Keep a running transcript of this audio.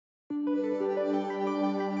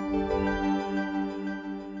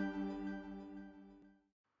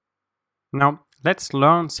Now let's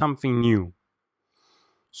learn something new.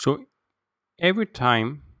 So every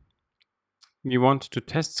time we want to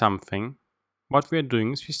test something, what we are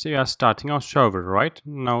doing is we are starting our server, right?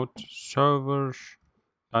 Node server.js.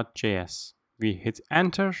 We hit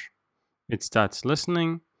enter, it starts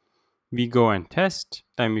listening, we go and test,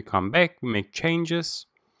 then we come back, we make changes,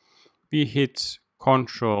 we hit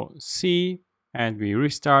Ctrl C and we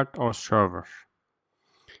restart our server.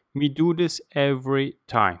 We do this every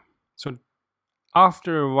time. So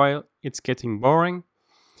after a while it's getting boring,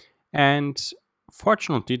 and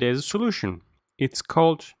fortunately there's a solution. It's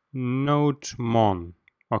called nodemon.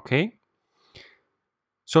 Okay,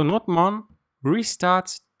 so nodemon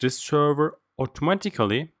restarts the server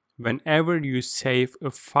automatically whenever you save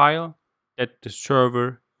a file that the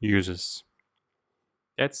server uses.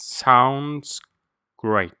 That sounds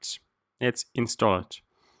great. Let's install it.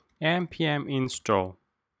 npm install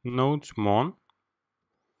nodemon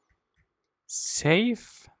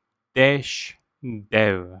save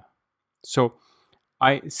 -dev. So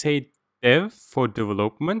I say dev for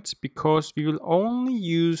development because we will only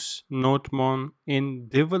use nodemon in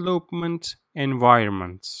development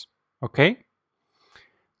environments. Okay,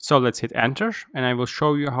 so let's hit enter and I will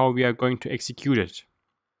show you how we are going to execute it.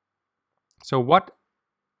 So what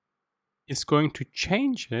is going to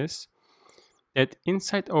change is that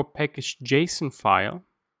inside our package.json file,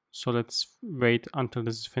 so let's wait until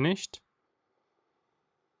this is finished,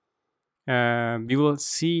 we will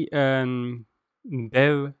see an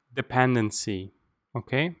dev dependency.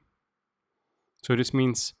 Okay, so this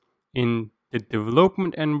means in the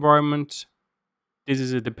development environment this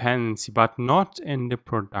is a dependency, but not in the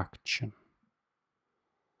production.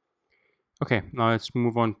 Okay, now let's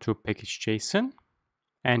move on to package.json,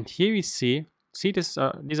 and here we see these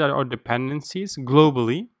are our dependencies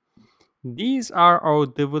globally. These are our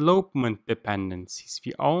development dependencies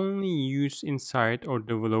we only use inside our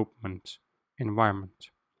development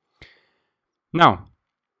environment. Now,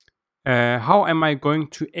 how am I going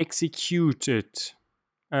to execute it?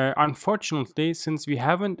 Unfortunately, since we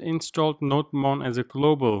haven't installed nodemon as a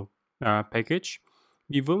global package,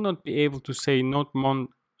 we will not be able to say nodemon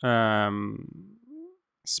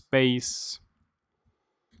space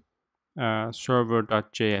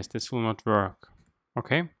server.js. This will not work.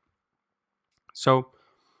 Okay, so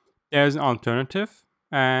there's an alternative,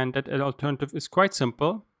 and that alternative is quite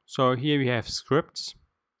simple. So here we have scripts,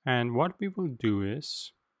 and what we will do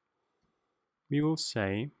is we will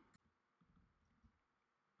say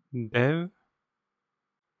dev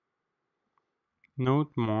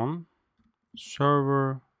nodemon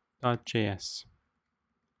server.js.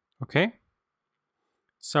 Okay,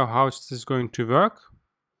 so how is this going to work?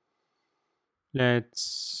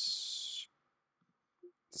 Let's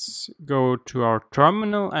go to our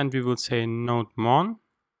terminal and we will say nodemon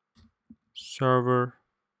server.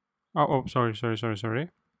 Sorry.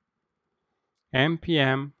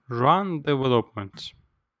 npm run development.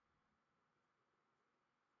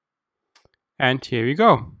 And here we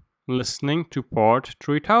go, listening to port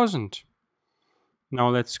 3000. Now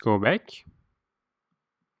let's go back.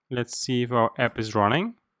 Let's see if our app is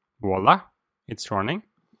running. Voila, it's running.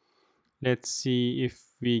 Let's see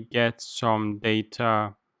if we get some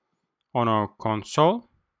data on our console.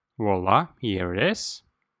 Voila, here it is.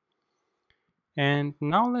 And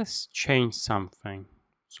now let's change something.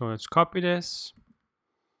 So let's copy this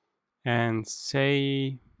and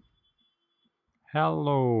say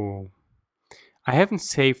hello. I haven't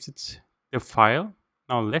saved it, the file.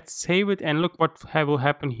 Now let's save it and look what will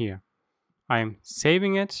happen here. I'm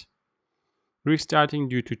saving it, restarting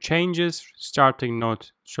due to changes, starting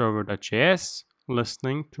node server.js,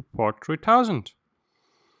 listening to port 3000.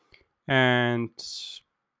 And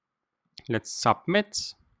let's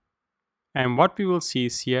submit. And what we will see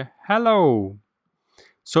is here, hello.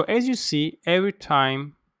 So as you see, every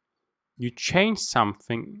time you change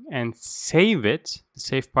something and save it, the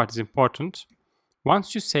save part is important.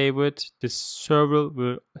 Once you save it, the server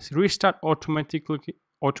will restart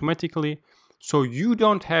automatically, so you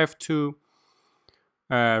don't have to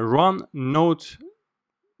run node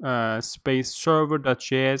space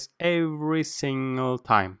server.js every single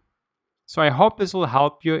time. So I hope this will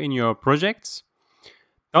help you in your projects.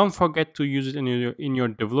 Don't forget to use it in your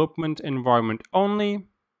development environment only.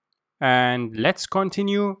 And let's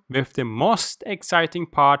continue with the most exciting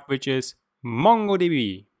part, which is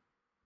MongoDB.